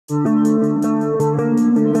Hello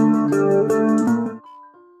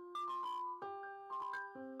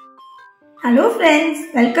friends,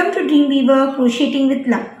 welcome to Dreamweaver Crocheting with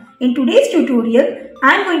Love. In today's tutorial,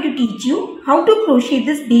 I am going to teach you how to crochet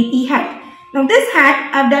this baby hat. Now this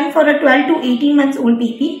hat I have done for a 12 to 18 months old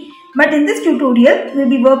baby, but in this tutorial, we will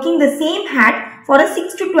be working the same hat for a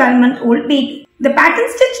 6 to 12 month old baby. The pattern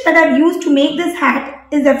stitch that I have used to make this hat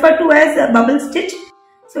is referred to as a bubble stitch.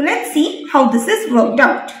 So let's see how this is worked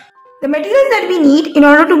out. The materials that we need in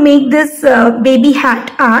order to make this baby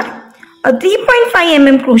hat are a 3.5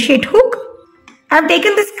 mm crochet hook. I have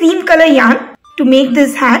taken this cream color yarn to make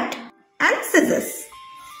this hat and scissors.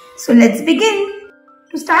 So let's begin.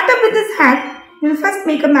 To start up with this hat, we will first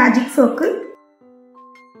make a magic circle.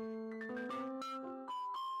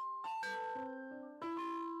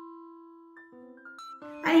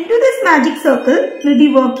 And into this magic circle, we will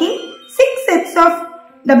be working 6 sets of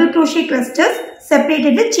double crochet clusters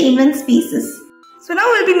separated with chain 1 spaces. So now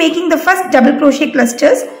we will be making the first double crochet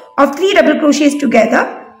clusters of 3 double crochets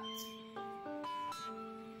together.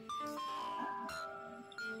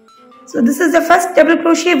 So this is the first double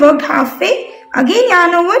crochet worked halfway. Again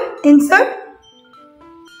yarn over, insert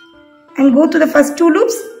and go to the first 2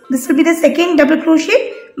 loops. This will be the second double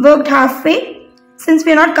crochet worked halfway. Since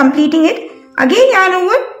we are not completing it, again yarn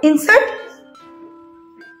over, insert,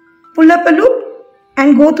 pull up a loop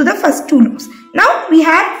and go to the first 2 loops. Now we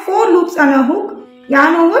have 4 loops on our hook.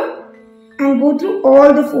 Yarn over and go through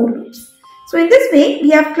all the 4 loops. So in this way we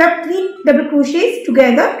have clubbed 3 double crochets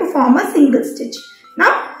together to form a single stitch.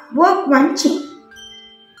 Now work 1 chain.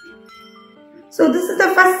 So this is the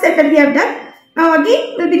first set that we have done. Now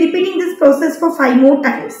again we will be repeating this process for 5 more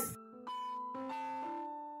times.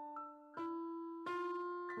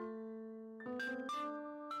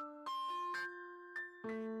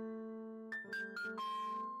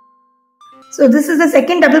 So this is the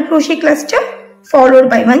second double crochet cluster followed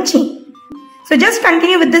by 1 chain. So just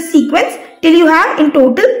continue with this sequence till you have in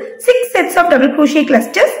total 6 sets of double crochet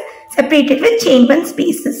clusters separated with chain 1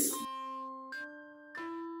 spaces.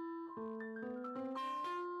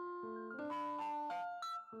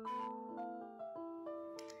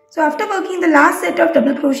 So after working the last set of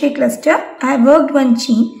double crochet cluster, I have worked 1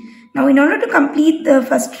 chain. Now in order to complete the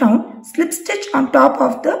first round, slip stitch on top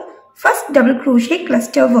of the first double crochet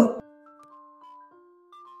cluster work.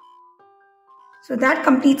 So that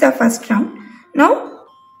completes our first round. Now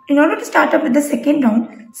in order to start up with the second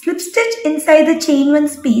round, slip stitch inside the chain 1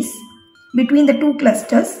 space between the 2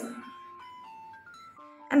 clusters.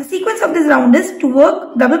 And the sequence of this round is to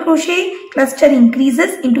work double crochet cluster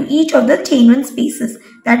increases into each of the chain 1 spaces.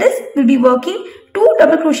 That is, we will be working 2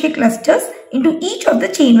 double crochet clusters into each of the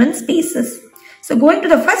chain 1 spaces. So going to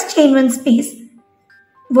the first chain 1 space,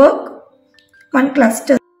 work 1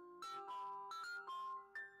 cluster.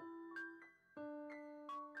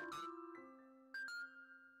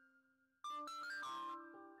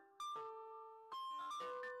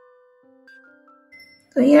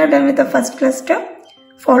 So here I am done with the first cluster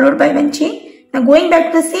followed by 1 chain. Now going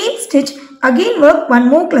back to the same stitch, again work 1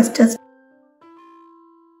 more cluster.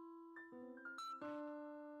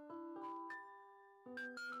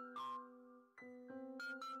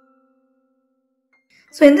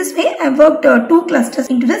 So in this way I have worked 2 clusters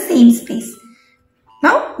into the same space.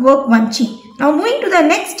 Now work 1 chain. Now moving to the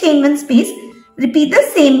next chain 1 space, repeat the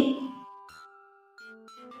same.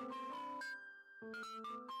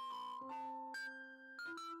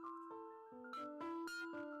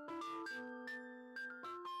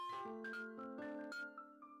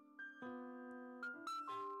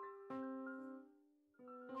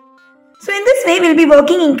 So in this way we will be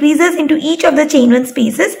working increases into each of the chain 1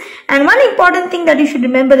 spaces, and one important thing that you should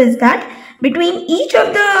remember is that between each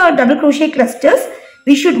of the double crochet clusters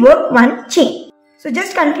we should work 1 chain. So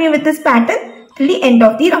just continue with this pattern till the end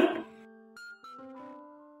of the round.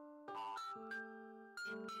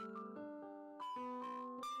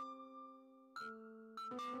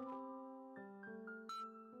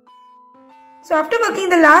 So after working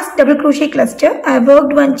the last double crochet cluster, I have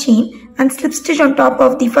worked 1 chain and slip stitch on top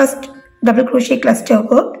of the first double crochet cluster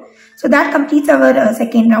worked. So that completes our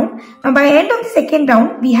second round. Now by end of the second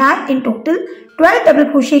round, we have in total 12 double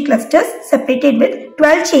crochet clusters separated with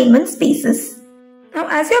 12 chain 1 spaces. Now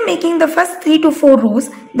as you are making the first 3 to 4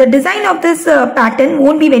 rows, the design of this pattern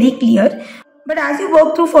won't be very clear. But as you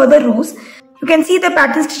work through further rows, you can see the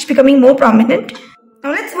pattern stitch becoming more prominent.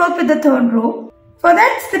 Now let's work with the third row. For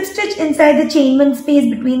that, slip stitch inside the chain 1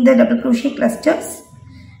 space between the double crochet clusters.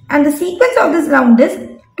 And the sequence of this round is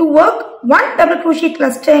to work 1 double crochet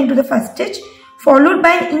cluster into the first stitch, followed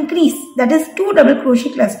by an increase, that is 2 double crochet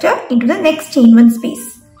cluster into the next chain 1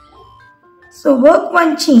 space. So work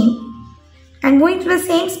 1 chain and going to the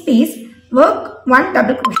same space, work 1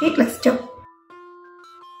 double crochet cluster.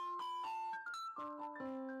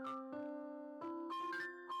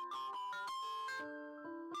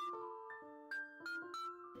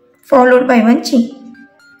 Followed by 1 chain.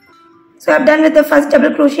 So I have done with the first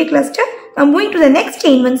double crochet cluster. Now moving to the next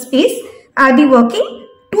chain 1 space, I will be working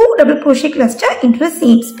 2 double crochet cluster into the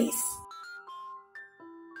same space.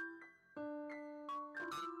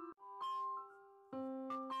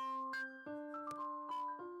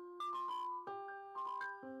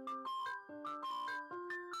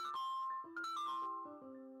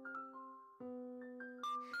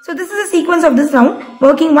 So this is the sequence of this round,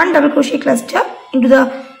 working 1 double crochet cluster into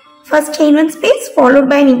the first chain 1 space, followed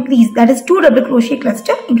by an increase, that is 2 double crochet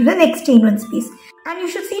cluster into the next chain 1 space. And you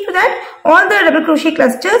should see to that all the double crochet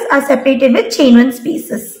clusters are separated with chain 1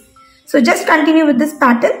 spaces. So just continue with this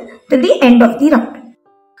pattern till the end of the round.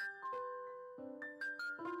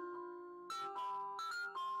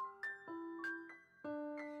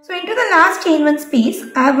 So into the last chain 1 space,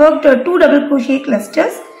 I have worked 2 double crochet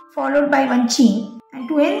clusters followed by 1 chain. And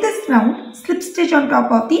to end this round, slip stitch on top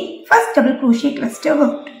of the first double crochet cluster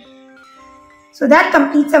worked. So that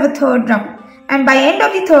completes our third round. And by end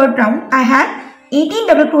of the third round, I have 18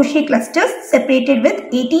 double crochet clusters separated with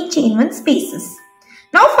 18 chain 1 spaces.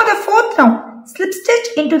 Now for the fourth round, slip stitch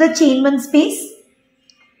into the chain 1 space.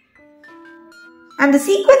 And the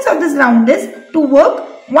sequence of this round is to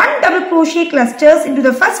work 1 double crochet clusters into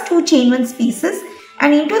the first 2 chain 1 spaces,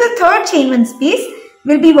 and into the third chain 1 space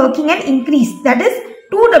we'll be working an increase, that is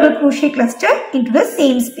 2 double crochet cluster into the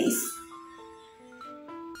same space.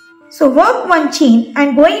 So work 1 chain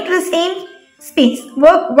and going into the same space,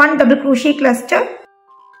 work 1 double crochet cluster.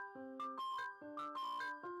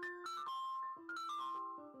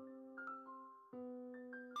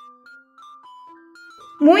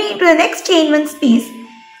 Moving into the next chain 1 space,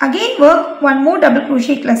 again work 1 more double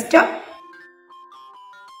crochet cluster.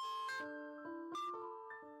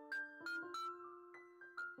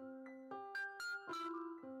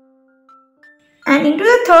 And into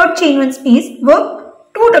the third chain 1 space,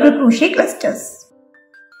 work 2 double crochet clusters.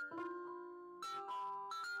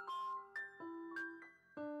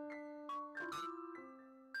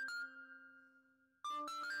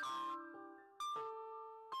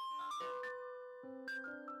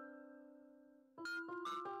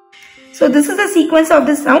 So this is the sequence of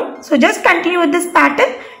this round. So just continue with this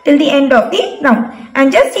pattern till the end of the round.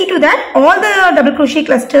 And just see to that all the double crochet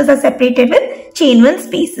clusters are separated with chain 1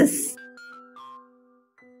 spaces.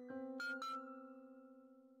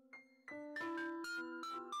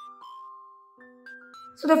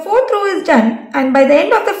 So the fourth row is done, and by the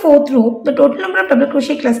end of the fourth row, the total number of double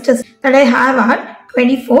crochet clusters that I have are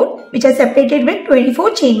 24, which are separated with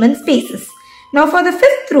 24 chain 1 spaces. Now for the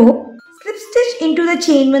fifth row, slip stitch into the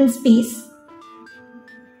chain 1 space.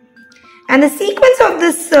 And the sequence of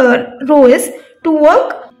this row is to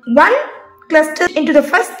work 1 cluster into the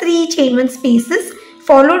first 3 chain 1 spaces,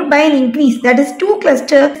 followed by an increase, that is 2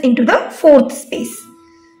 clusters into the fourth space.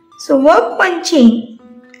 So work 1 chain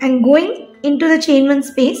and going into the chain 1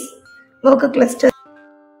 space, work a cluster.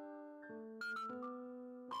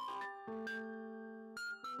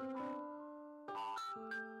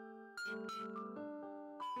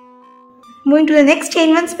 Moving to the next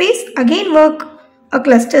chain 1 space, again work a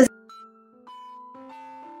cluster.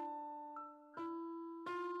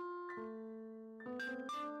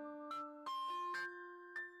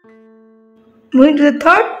 Moving to the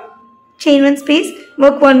third chain 1 space,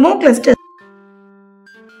 work 1 more cluster.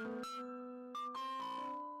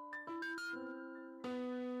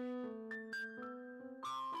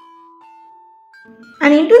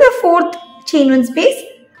 And into the fourth chain 1 space,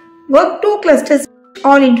 work 2 clusters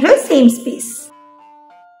all into the same space.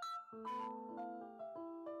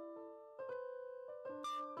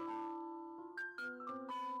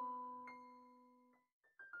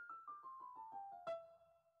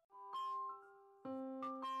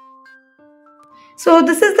 So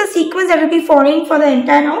this is the sequence that will be following for the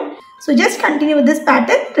entire round. So just continue with this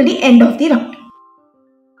pattern till the end of the round.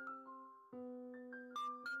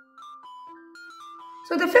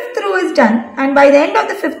 So the fifth row is done, and by the end of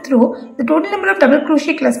the fifth row, the total number of double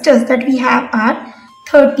crochet clusters that we have are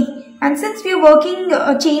 30. And since we are working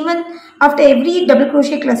chain 1 after every double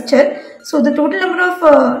crochet cluster, so the total number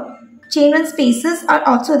of chain 1 spaces are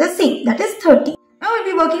also the same, that is 30. Now we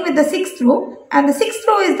will be working with the sixth row, and the sixth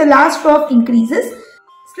row is the last row of increases.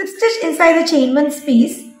 Slip stitch inside the chain 1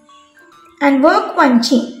 space and work 1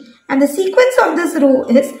 chain. And the sequence of this row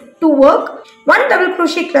is to work 1 double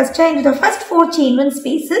crochet cluster into the first 4 chain 1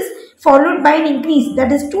 spaces, followed by an increase,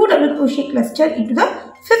 that is 2 double crochet cluster into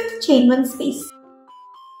the fifth chain 1 space.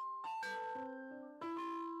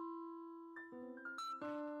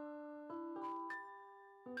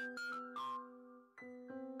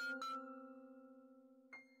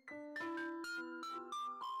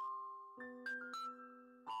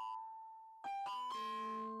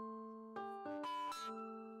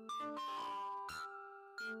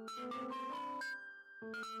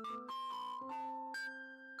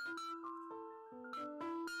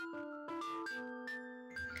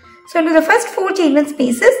 So into the first 4 chain 1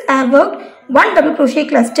 spaces, I have worked 1 double crochet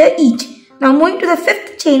cluster each. Now moving to the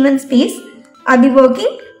 5th chain 1 space, I will be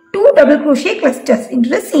working 2 double crochet clusters into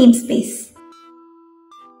the same space.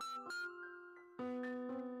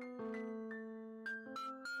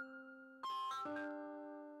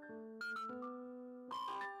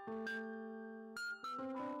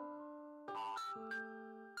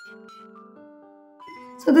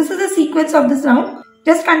 So this is the sequence of this round.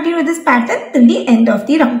 Just continue with this pattern till the end of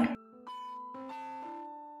the round.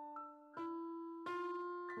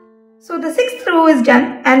 So the 6th row is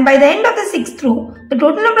done, and by the end of the 6th row, the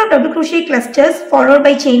total number of double crochet clusters followed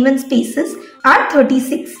by chain 1 spaces are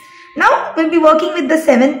 36. Now we will be working with the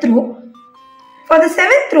 7th row. For the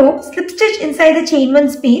 7th row, slip stitch inside the chain 1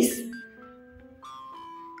 space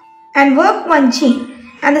and work 1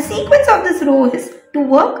 chain. And the sequence of this row is to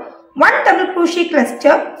work 1 double crochet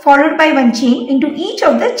cluster followed by 1 chain into each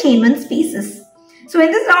of the chain 1 spaces. So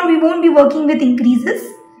in this round we won't be working with increases.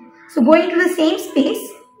 So going to the same space,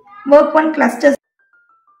 work 1 cluster.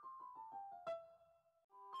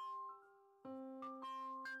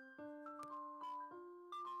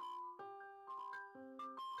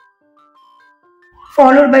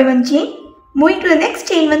 Followed by 1 chain. Moving to the next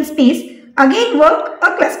chain 1 space, again work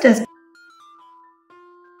a cluster.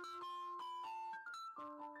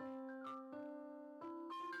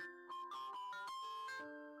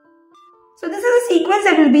 So this is the sequence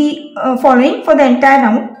that will be following for the entire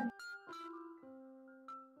round.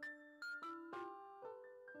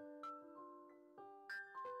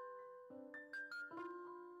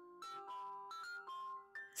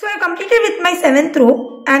 So I completed with my 7th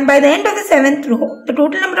row, and by the end of the 7th row, the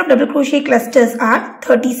total number of double crochet clusters are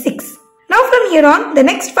 36. Now from here on, the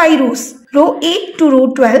next 5 rows, row 8 to row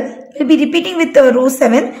 12, will be repeating with row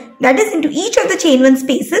 7, that is into each of the chain 1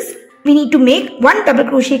 spaces. We need to make 1 double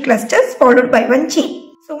crochet clusters followed by 1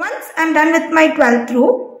 chain. So once I am done with my 12th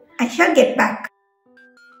row, I shall get back.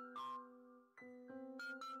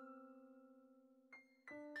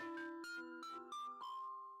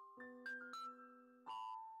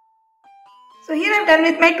 So here I am done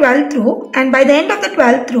with my 12th row, and by the end of the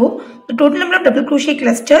 12th row, the total number of double crochet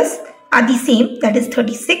clusters are the same, that is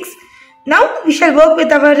 36. Now we shall work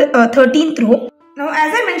with our 13th row. Now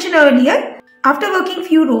as I mentioned earlier, after working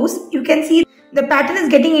few rows, you can see the pattern is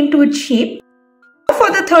getting into its shape.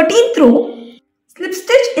 For the 13th row, slip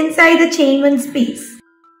stitch inside the chain 1 space.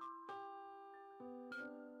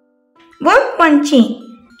 Work 1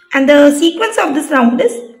 chain, and the sequence of this round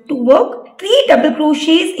is to work 3 double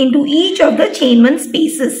crochets into each of the chain 1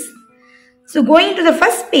 spaces. So going to the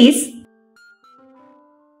first space,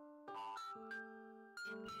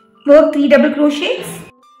 work 3 double crochets.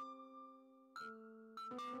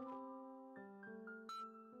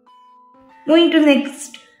 Moving to the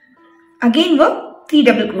next, again work 3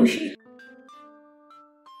 double crochet.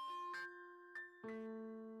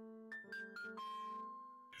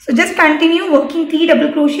 So just continue working 3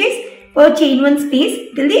 double crochets per chain 1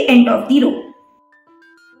 space till the end of the row.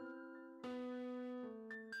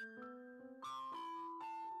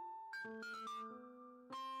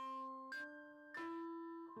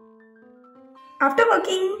 After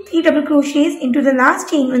working 3 double crochets into the last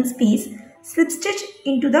chain 1 space, slip stitch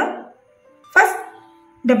into the first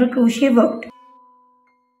double crochet worked.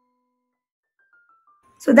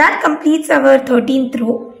 So that completes our 13th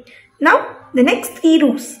row. Now the next 3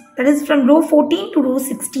 rows, that is from row 14 to row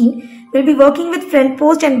 16, we'll be working with front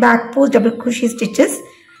post and back post double crochet stitches.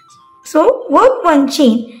 So work 1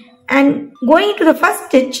 chain, and going into the first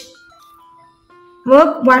stitch,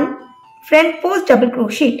 work 1 front post double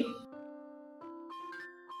crochet.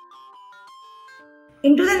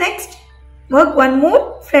 Into the next, work 1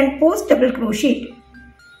 more front post double crochet.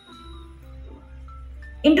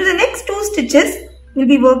 Into the next 2 stitches, we'll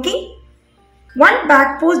be working 1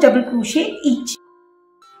 back post double crochet each.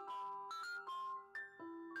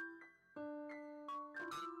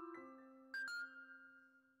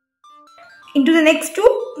 Into the next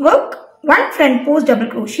 2, work 1 front post double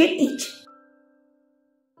crochet each.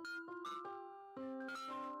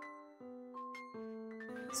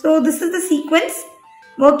 So this is the sequence,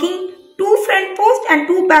 working 2 front post and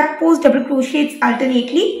 2 back post double crochets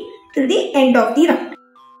alternately till the end of the round.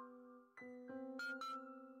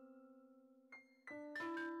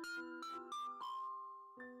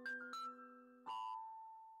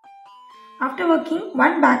 After working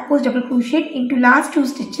one back post double crochet into last 2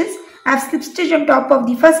 stitches, I have slip stitched on top of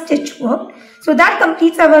the first stitch worked. So that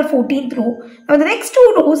completes our 14th row. Now the next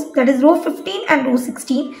 2 rows, that is row 15 and row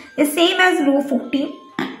 16, is same as row 14.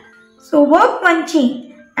 So work one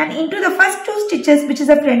chain and into the first 2 stitches, which is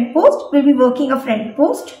a front post, we'll be working a front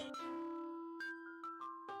post.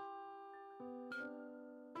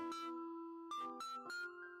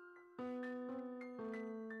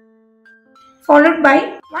 Followed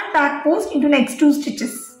by one back post into next 2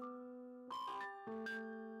 stitches.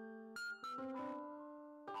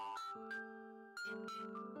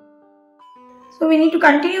 So we need to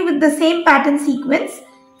continue with the same pattern sequence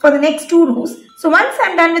for the next 2 rows. So once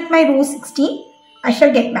I am done with my row 16, I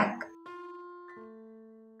shall get back.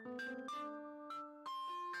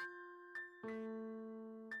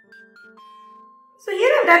 So here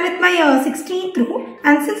I am done with my 16th row,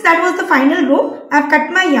 and since that was the final row, I have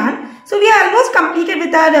cut my yarn. So we are almost completed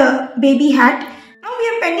with our baby hat. Now we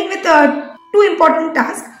are pending with 2 important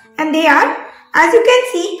tasks, and they are, as you can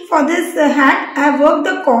see, for this hat I have worked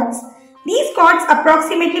the cords. These cords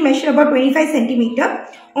approximately measure about 25 cm.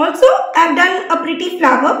 Also, I have done a pretty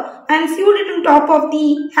flower and sewed it on top of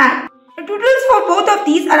the hat. The tutorials for both of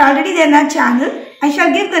these are already there in our channel. I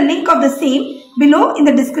shall give the link of the same below in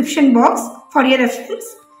the description box for your reference.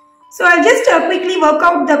 So I'll just quickly work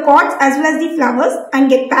out the cords as well as the flowers and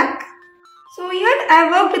get back. So here I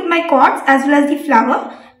have worked with my cords as well as the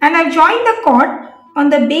flower, and I've joined the cord on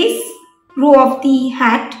the base row of the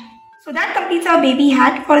hat. So that completes our baby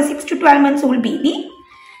hat for a 6 to 12 months old baby.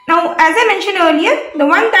 Now, as I mentioned earlier, the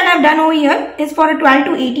one that I've done over here is for a 12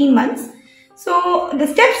 to 18 months. So the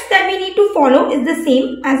steps that we need to follow is the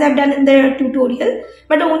same as I've done in the tutorial,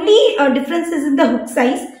 but the only difference is in the hook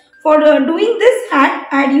size. For doing this hat,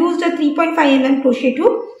 I had used a 3.5 mm crochet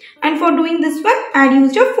hook, and for doing this one, I had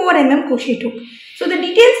used a 4 mm crochet hook. So the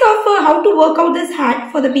details of how to work out this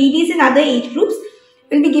hat for the babies in other age groups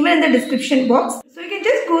will be given in the description box. So you can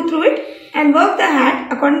just go through it and work the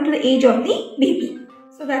hat according to the age of the baby.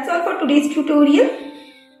 So that's all for today's tutorial.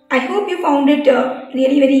 I hope you found it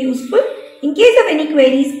really very useful. In case of any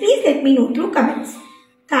queries, please let me know through comments.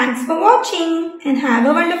 Thanks for watching and have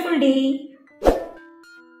a wonderful day.